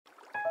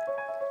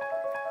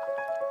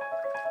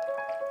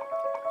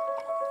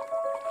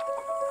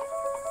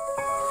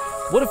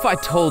What if I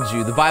told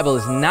you the Bible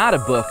is not a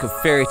book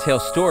of fairy tale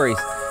stories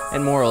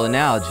and moral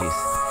analogies?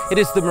 It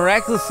is the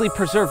miraculously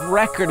preserved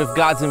record of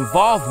God's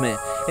involvement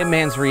in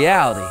man's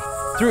reality.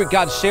 Through it,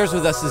 God shares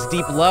with us His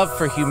deep love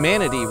for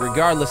humanity,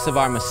 regardless of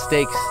our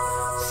mistakes,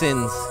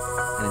 sins,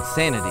 and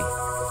insanity.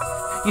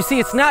 You see,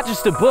 it's not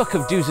just a book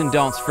of do's and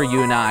don'ts for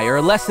you and I, or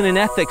a lesson in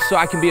ethics so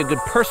I can be a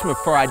good person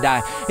before I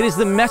die. It is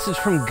the message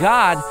from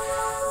God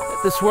that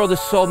this world has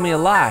sold me a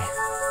lie.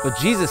 But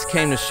Jesus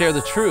came to share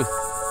the truth,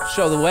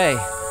 show the way,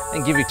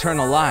 and give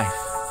eternal life.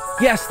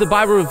 Yes, the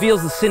Bible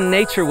reveals the sin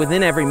nature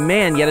within every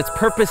man, yet its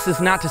purpose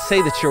is not to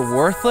say that you're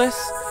worthless,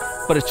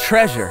 but a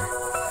treasure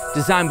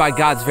designed by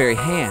God's very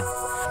hand.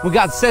 When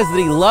God says that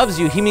He loves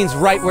you, He means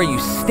right where you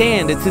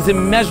stand. It's His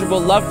immeasurable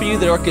love for you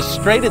that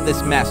orchestrated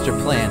this master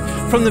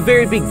plan. From the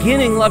very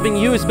beginning, loving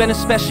you has been a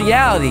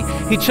speciality.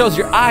 He chose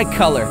your eye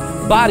color,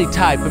 body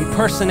type, and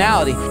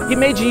personality. He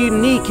made you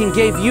unique and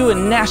gave you a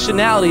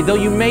nationality. Though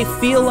you may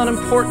feel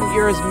unimportant,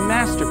 you're His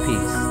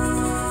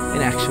masterpiece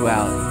in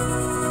actuality.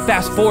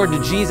 Fast forward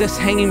to Jesus,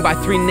 hanging by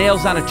 3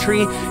 nails on a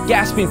tree,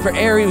 gasping for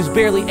air. He was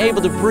barely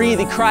able to breathe.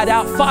 He cried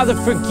out, "Father,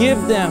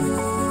 forgive them."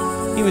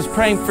 He was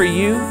praying for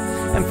you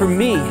and for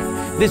me.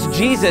 This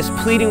Jesus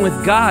pleading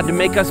with God to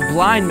make us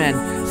blind men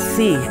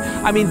see.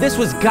 I mean, this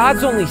was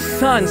God's only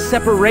Son,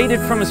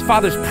 separated from His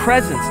Father's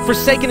presence,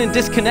 forsaken and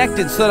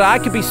disconnected so that I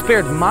could be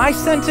spared my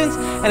sentence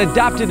and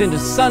adopted into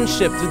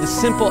sonship through the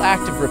simple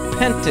act of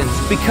repentance.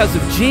 Because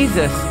of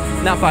Jesus,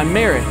 not by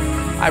merit,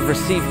 I've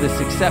received this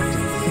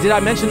acceptance. Did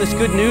I mention this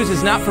good news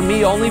is not for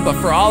me only, but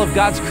for all of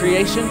God's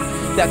creation?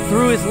 That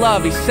through His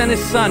love, He sent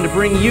His Son to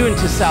bring you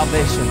into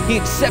salvation. He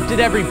accepted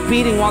every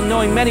beating while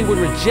knowing many would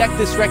reject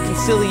this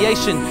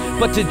reconciliation.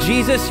 But to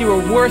Jesus, you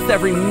were worth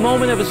every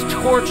moment of His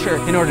torture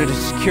in order to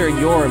secure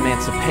your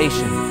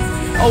emancipation.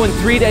 Oh, and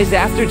 3 days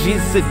after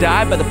Jesus had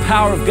died, by the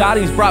power of God,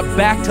 He was brought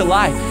back to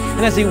life.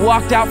 And as He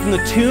walked out from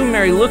the tomb,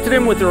 Mary looked at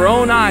Him with her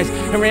own eyes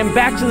and ran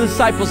back to the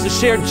disciples to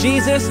share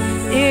Jesus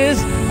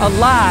is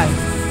alive.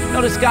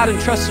 Notice God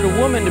entrusted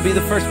a woman to be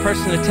the first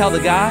person to tell the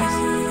guys.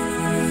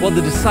 Well,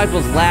 the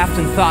disciples laughed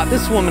and thought,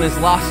 this woman has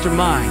lost her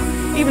mind.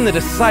 Even the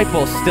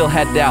disciples still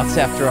had doubts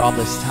after all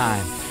this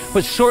time.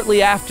 But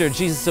shortly after,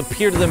 Jesus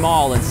appeared to them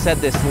all and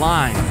said this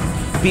line,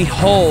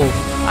 "Behold,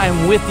 I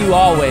am with you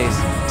always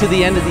to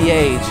the end of the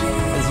age,"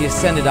 as He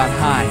ascended on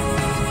high.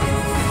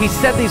 He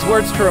said these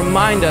words to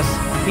remind us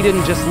He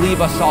didn't just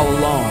leave us all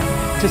alone,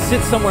 to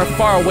sit somewhere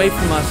far away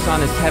from us on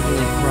His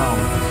heavenly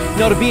throne.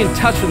 No, to be in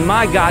touch with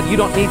my God, you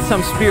don't need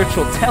some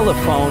spiritual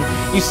telephone.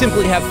 You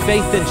simply have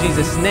faith in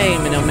Jesus'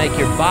 name and He'll make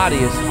your body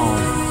His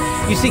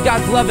home. You see,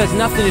 God's love has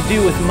nothing to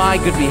do with my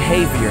good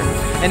behavior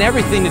and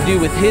everything to do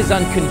with His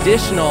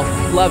unconditional,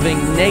 loving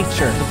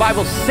nature. The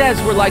Bible says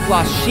we're like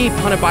lost sheep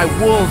hunted by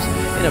wolves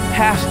in a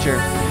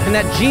pasture, and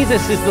that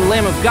Jesus is the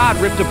Lamb of God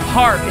ripped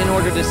apart in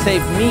order to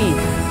save me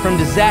from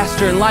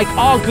disaster. And like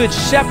all good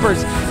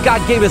shepherds,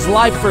 God gave His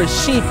life for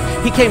His sheep.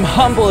 He came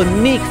humble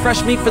and meek,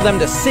 fresh meat for them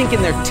to sink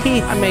in their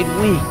teeth. I'm made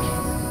weak.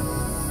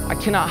 I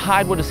cannot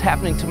hide what is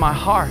happening to my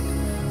heart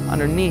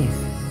underneath.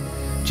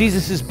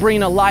 Jesus is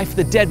bringing to life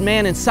the dead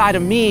man inside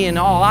of me, and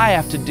all I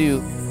have to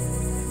do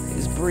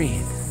is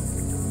breathe.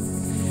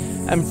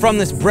 And from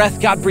this breath,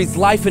 God breathes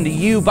life into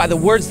you by the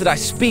words that I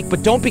speak.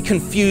 But don't be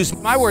confused.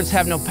 My words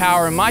have no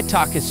power and my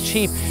talk is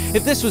cheap.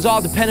 If this was all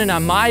dependent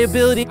on my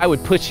ability, I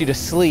would put you to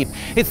sleep.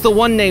 It's the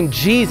one named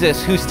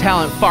Jesus whose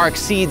talent far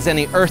exceeds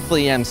any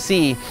earthly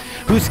MC,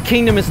 whose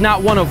kingdom is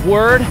not one of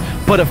word,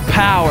 but of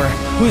power,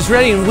 who's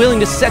ready and willing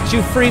to set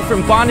you free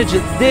from bondage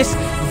at this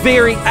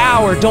very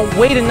hour. Don't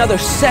wait another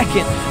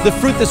second. The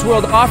fruit this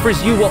world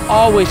offers you will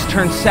always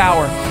turn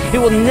sour. It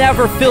will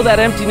never fill that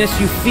emptiness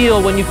you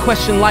feel when you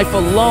question life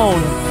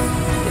alone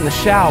in the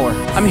shower.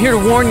 I'm here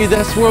to warn you that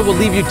this world will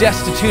leave you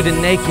destitute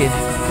and naked.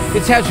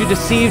 It's had you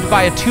deceived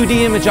by a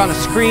 2D image on a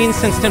screen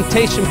since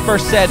temptation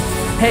first said,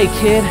 "Hey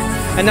kid,"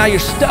 and now you're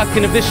stuck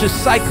in a vicious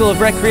cycle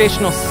of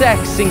recreational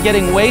sex and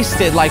getting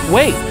wasted. Like,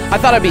 wait, I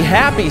thought I'd be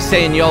happy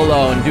saying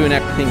YOLO and doing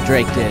everything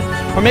Drake did.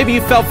 Or maybe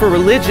you fell for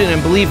religion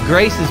and believe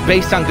grace is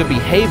based on good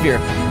behavior,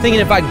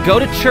 thinking if I go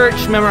to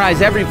church,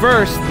 memorize every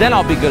verse, then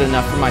I'll be good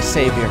enough for my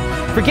Savior.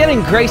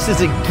 Forgetting grace is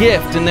a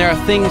gift and there are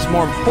things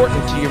more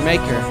important to your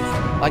Maker,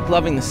 like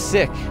loving the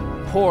sick,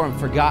 poor and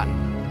forgotten,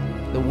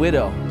 the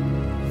widow,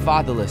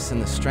 fatherless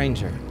and the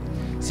stranger.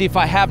 See, if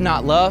I have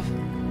not love,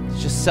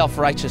 it's just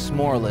self-righteous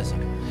moralism.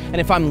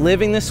 And if I'm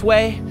living this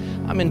way,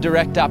 I'm in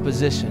direct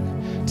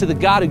opposition to the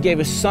God who gave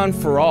His Son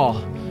for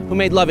all, who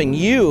made loving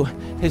you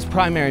His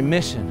primary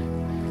mission.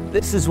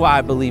 This is why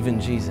I believe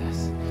in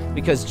Jesus,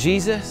 because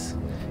Jesus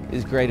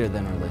is greater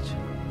than religion.